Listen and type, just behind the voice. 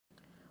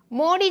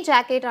Modi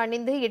jacket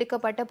அணிந்து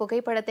எடுக்கப்பட்ட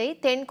புகைப்படத்தை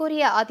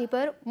தென்கொரிய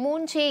அதிபர்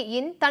மூன் ஜே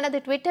இன் தனது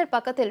ட்விட்டர்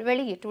பக்கத்தில்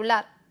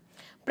வெளியிட்டுள்ளார்.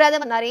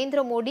 பிரதமர் நரேந்திர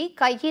மோடி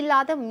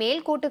கையில்லாத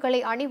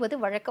மேல்கோட்டுகளை அணிவது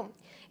வழக்கம்.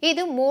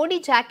 இது மோடி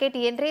ஜாக்கெட்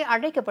என்றே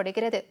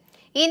அழைக்கப்படுகிறது.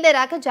 இந்த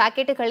ரக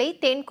ஜாக்கெட்டுகளை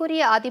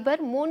தென்கொரிய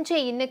அதிபர் மூன் ஜே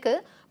இன்னுக்கு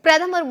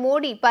பிரதமர்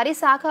மோடி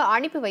பரிசாக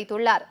அனுப்பி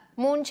வைத்துள்ளார்.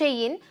 மூன் ஜே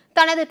இன்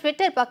தனது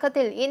ட்விட்டர்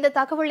பக்கத்தில் இந்த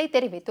தகவலை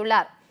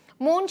தெரிவித்துள்ளார்.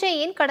 மூன் ஜே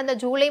இன் கடந்த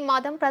ஜூலை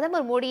மாதம்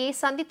பிரதமர் மோடியை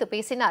சந்தித்து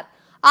பேசினார்.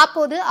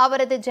 அப்போது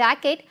அவரது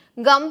ஜாக்கெட்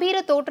கம்பீர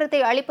தோற்றத்தை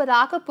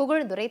அளிப்பதாக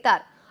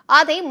புகழ்ந்துரைத்தார்.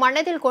 அதை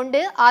மனதில்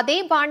கொண்டு அதே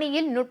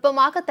பாணியில்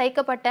நுட்பமாக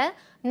தைக்கப்பட்ட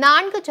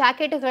 4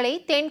 ஜாக்கெட்டுகளை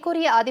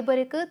தென்கொரிய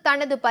அதிபருக்கு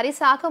தனது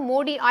பரிசாக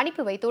மோடி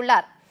அனுப்பி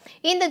வைத்துள்ளார்.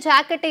 இந்த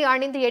ஜாக்கெட்டை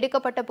அணிந்து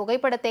எடுக்கப்பட்ட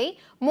புகைப்படத்தை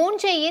மூன்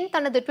ஜே இன்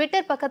தனது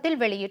ட்விட்டர் பக்கத்தில்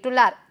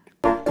வெளியிட்டுள்ளார்.